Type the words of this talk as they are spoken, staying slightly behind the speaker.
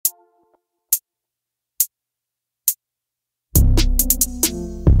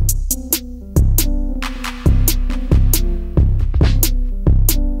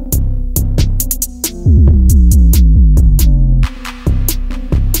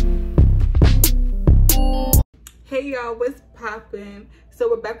Hey y'all, what's poppin'? So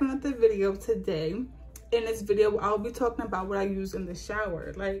we're back with another video today. In this video, I'll be talking about what I use in the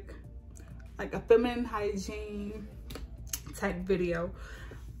shower, like a feminine hygiene type video.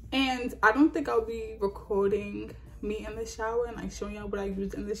 And I don't think I'll be recording me in the shower and like showing y'all what I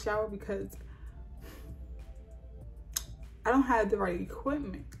use in the shower because I don't have the right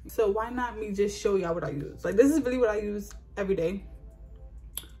equipment. So why not me just show y'all what I use? Like, this is really what I use every day,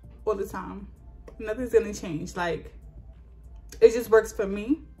 all the time. Nothing's gonna change. Like, it just works for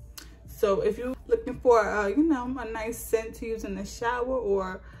me. So if you're looking for you know, a nice scent to use in the shower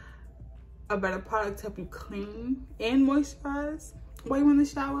or a better product to help you clean and moisturize while you're in the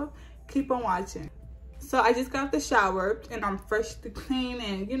shower, keep on watching. So I just got out the shower and I'm freshly clean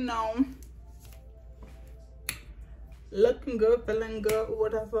and, you know, looking good, feeling good,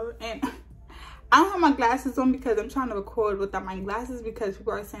 whatever. And I don't have my glasses on because I'm trying to record without my glasses because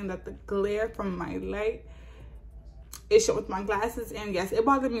people are saying that the glare from my light is showing with my glasses. And yes, it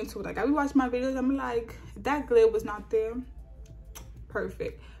bothered me too. Like, I be watching my videos, I'm like, if that glare was not there,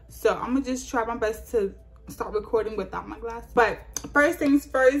 perfect. So I'm gonna just try my best to start recording without my glasses. But first things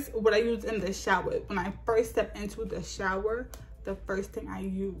first, what I use in the shower. When I first step into the shower, the first thing I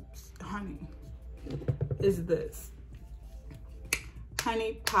use, honey, is this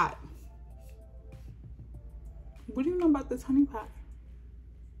honey pot. What do you know about this honey pot?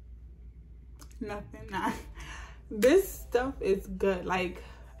 Nothing. Nah. This stuff is good. Like,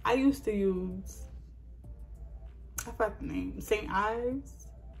 I used to use, I forgot the name, St. Ives,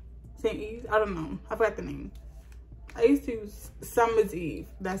 I don't know, I forgot the name. I used to use Summer's Eve,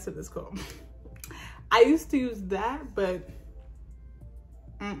 that's what it's called. I used to use that, but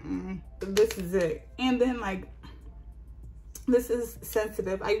this is it. And then, like, this is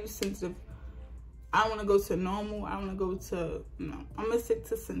sensitive. I use sensitive. I don't want to go to normal. I want to go to, no, I'm gonna stick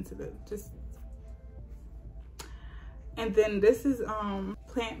to sensitive. Just, and then this is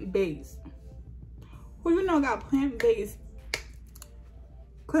plant-based. Who you know got plant-based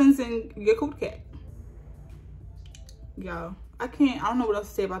cleansing your coat cat? Y'all, I don't know what else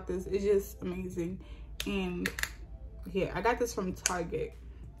to say about this. It's just amazing. And yeah, I got this from Target.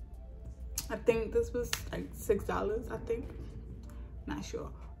 I think this was like $6, I think. Not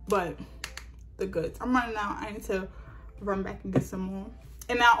sure, but the goods. I'm running out. I need to run back and get some more.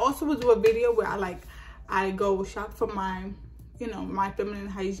 And I also will do a video where I go shop for my, you know, my feminine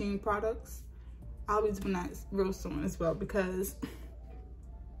hygiene products. I'll be doing that real soon as well because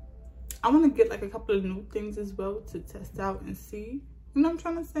I want to get like a couple of new things as well to test out and see. You know what I'm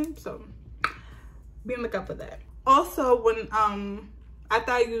trying to say? So be on the lookout for that. Also, when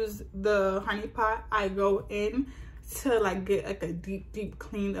after I use the honey pot, I go in to like get like a deep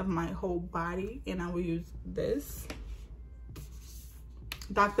clean of my whole body, and I will use this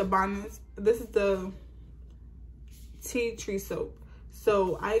Dr. Bonner's. This is the tea tree soap.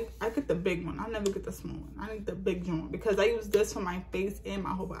 So I get the big one. I never get the small one. I need the big one because I use this for my face and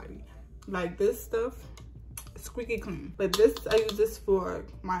my whole body. Like, this stuff, squeaky clean. But this, I use this for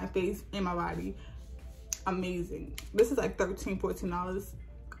my face and my body. Amazing. This is like $13, $14.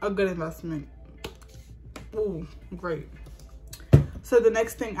 A good investment. Ooh, great. So the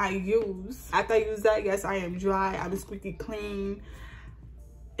next thing I use, after I use that, yes, I am dry. I'm squeaky clean.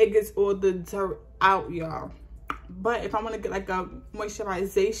 It gets all the dirt out, y'all. But if I want to get like a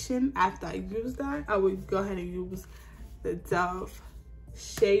moisturization after I use that, I would go ahead and use the Dove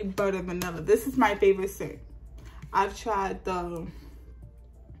Shea Butter Vanilla. This is my favorite scent. I've tried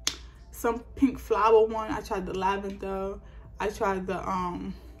some pink flower one. I tried the lavender. I tried the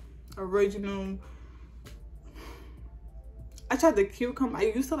original. I tried the cucumber.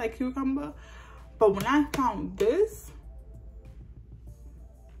 I used to like cucumber, but when I found this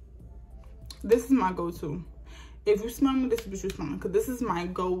is my go-to. If you smell me, this is what you smell, because this is my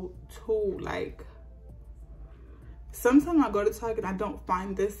go-to. Like, sometimes I go to Target and I don't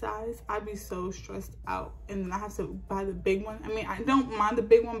find this size. I be so stressed out, and then I have to buy the big one. I mean, I don't mind the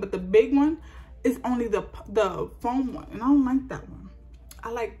big one, but the big one is only the foam one, and I don't like that one.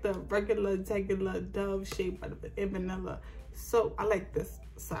 I like the regular Dove Shea Butter and Vanilla. So I like this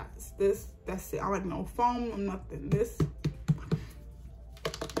size. That's it. I like no foam or nothing. This,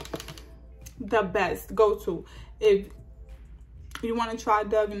 the best go-to. If you want to try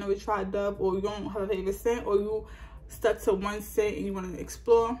Dove, you never tried Dove, or you don't have a favorite scent, or you stuck to one scent and you want to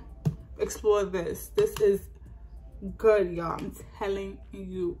explore this. This is good, y'all. I'm telling you,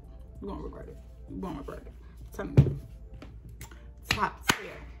 you won't regret it. You won't regret it. I'm telling you.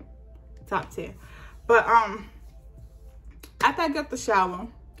 Top tier. But after I get the shower,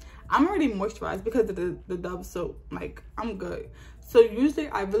 I'm already moisturized because of the Dove soap. Like, I'm good. So usually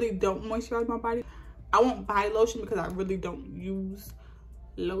I really don't moisturize my body. I won't buy lotion because I really don't use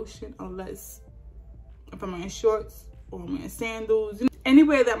lotion unless if I'm wearing shorts or I'm wearing sandals.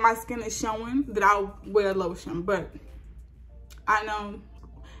 Anywhere that my skin is showing, that I'll wear lotion. But I know,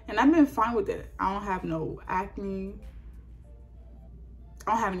 and I've been fine with it. I don't have no acne.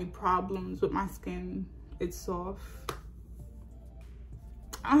 I don't have any problems with my skin. It's soft.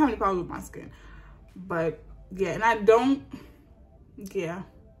 I don't have any problems with my skin. But yeah, and I don't, yeah.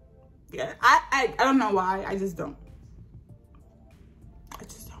 I don't know why. I just don't.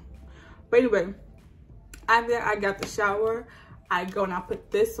 But anyway, after I got the shower, I go and I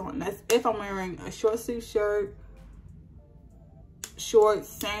put this on. That's if I'm wearing a short sleeve shirt, shorts,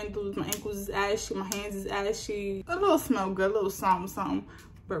 sandals, my ankles is ashy, my hands is ashy. A little smell good, a little something,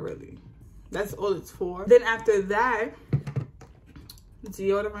 but really, that's all it's for. Then after that,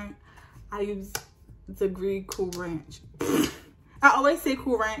 deodorant, I use Degree Cool Ranch. I always say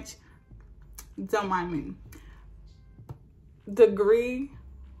Cool Ranch, don't mind me. Degree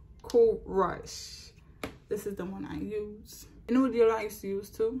Cool Rush. This is the one I use. You know what deodorant I used to use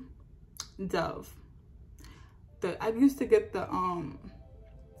too? Dove. I used to get the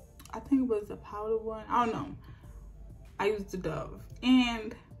I think it was the powder one. I don't know. I used the Dove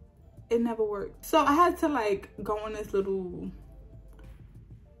and it never worked. So I had to like go on this little,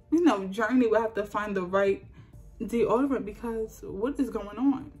 you know, journey where I have to find the right deodorant because what is going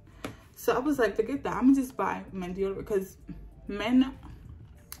on? So I was like, forget that. I'm gonna just buy men deodorant because men,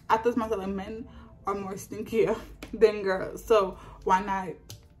 I thought to myself, like, men are more stinkier than girls. So why not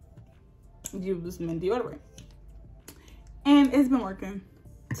use men deodorant? And it's been working.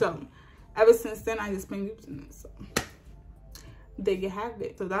 So ever since then, I just been using it. So there you have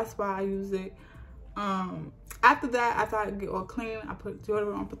it. So that's why I use it. After that, after I get all clean, I put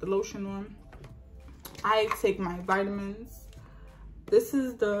deodorant on, put the lotion on. I take my vitamins. This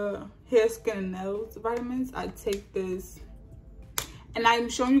is the hair, skin, and nails vitamins. I take this. And I'm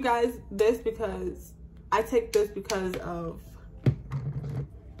showing you guys this because I take this because of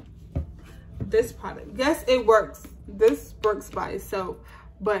this product. Yes, it works. This works by itself.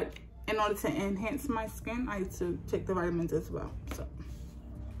 But in order to enhance my skin, I need to take the vitamins as well. So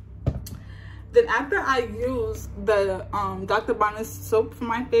then after I use the Dr. Bonner's soap for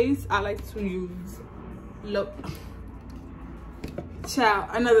my face, I like to use child,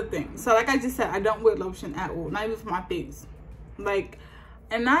 another thing. So like I just said, I don't wear lotion at all, not even for my face. Like,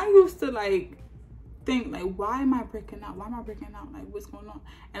 and I used to like think like, why am I breaking out? Why am I breaking out? Like, what's going on?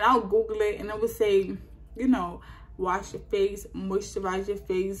 And I'll Google it and it would say, you know, wash your face, moisturize your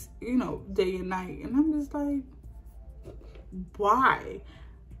face, you know, day and night. And I'm just like, why?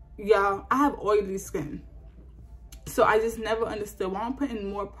 Y'all, I have oily skin. So I just never understood why I'm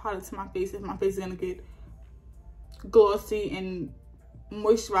putting more product to my face if my face is gonna get glossy and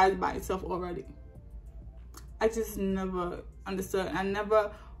moisturized by itself already. I just never understood. I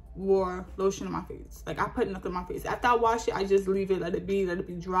never wore lotion on my face. Like, I put nothing on my face. After I wash it, I just leave it, let it be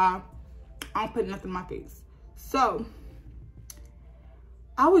dry. I don't put nothing on my face. So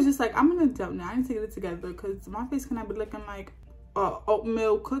I was just like, I'm an adult now. I need to get it together because my face cannot be looking like a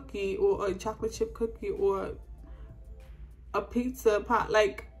oatmeal cookie or a chocolate chip cookie or a pizza pot.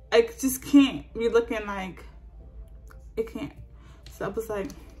 Like, I just can't be looking like, it can't. So I was like,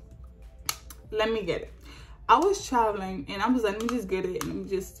 let me get it. I was traveling and I was like, let me just get it and let me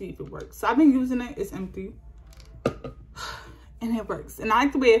just see if it works. So I've been using it. It's empty. And it works. And I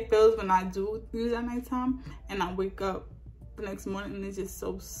like the way it feels when I do use it at nighttime and I wake up the next morning and it's just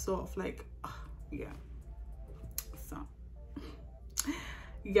so soft. Like, yeah. So,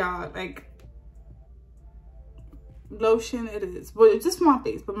 yeah, like, lotion it is. But it's just my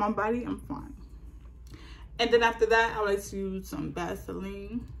face, but my body, I'm fine. And then after that, I like to use some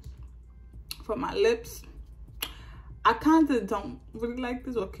Vaseline for my lips. I kind of don't really like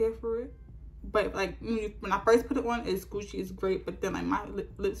this or care for it. But like when I first put it on, it's Gucci, it's great. But then like my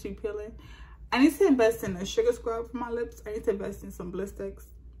lips be peeling. I need to invest in a sugar scrub for my lips. I need to invest in some Blistex.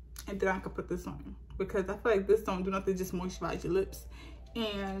 And then I can put this on. Because I feel like this don't do nothing, just moisturize your lips.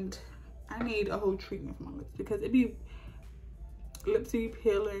 And I need a whole treatment for my lips. Because it be, lips be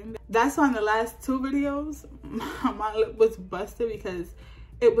peeling. That's why in the last 2 videos, my lip was busted because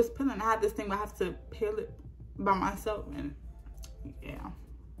it was peeling. I had this thing where I have to peel it by myself. And yeah.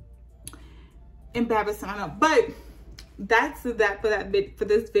 Embarrassing, I know. But that's that for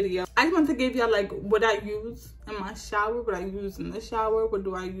this video. I just want to give y'all like what I use in my shower, what I use in the shower, what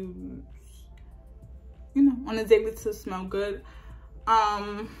do I use, you know, on a daily to smell good.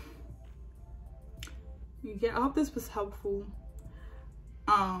 Yeah, I hope this was helpful.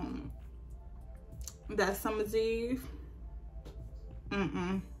 That Summer's Eve,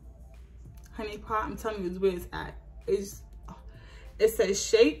 honey pot. I'm telling you, it's where it's at. It says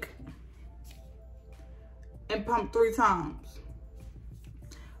shake and pump 3 times.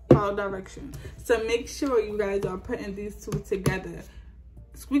 Follow direction. So make sure you guys are putting these 2 together.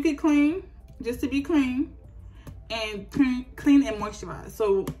 Squeaky clean, just to be clean, and clean and moisturize.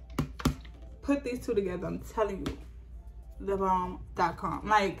 So put these 2 together. I'm telling you, thebomb.com.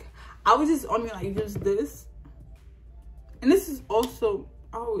 Like, I was just only like use this, and this is also,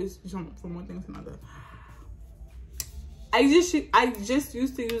 I always jump from one thing to another. I just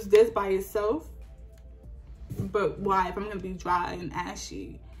used to use this by itself, but why? If I'm gonna be dry and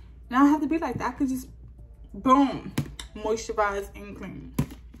ashy, and I don't have to be like that. I could just boom, moisturize and clean.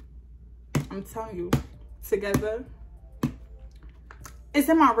 I'm telling you, together. It's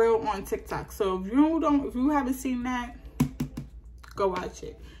in my reel on TikTok, so if you haven't seen that, go watch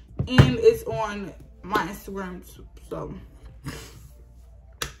it. And it's on my Instagram too, so.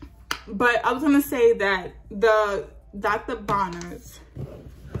 But I was gonna say that the Dr. Bronner's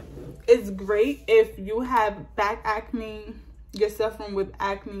is great if you have back acne, you're suffering with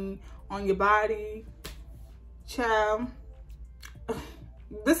acne on your body. Child,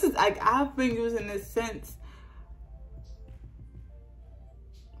 this is like, I've been using this since,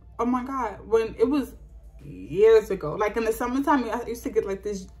 oh my God, when it was years ago. Like in the summertime, I used to get like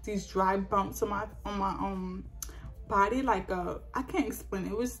these dry bumps on my body. Like I can't explain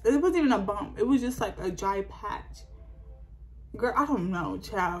it. It wasn't even a bump. It was just like a dry patch. Girl, I don't know,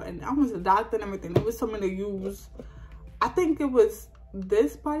 child. And I went to the doctor and everything. It was something to use. I think it was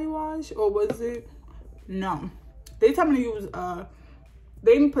this body wash, or was it? No. They told me to use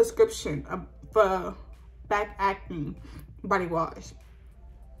they need prescription for back acne body wash.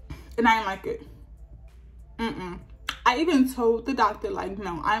 And I didn't like it. I even told the doctor, like,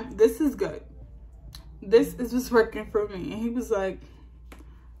 no, this is good. This is what's working for me. And he was like,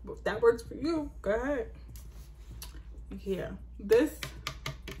 well, if that works for you, go ahead. Yeah, this,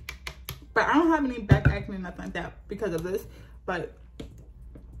 but I don't have any back acne, nothing like that because of this. But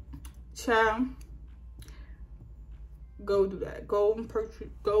child, go do that. Go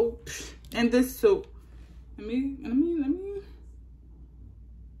and this too. Let me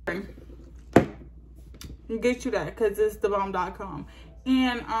get you that, because it's thebomb.com.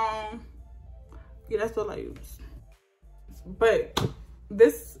 And yeah, that's all I use. But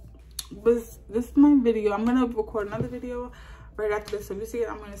this is my video. I'm gonna record another video right after this. So you see it,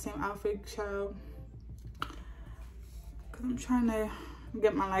 I'm in the same outfit, child, because I'm trying to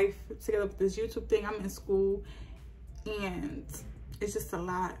get my life together with this YouTube thing. I'm in school and it's just a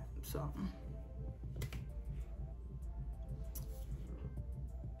lot. So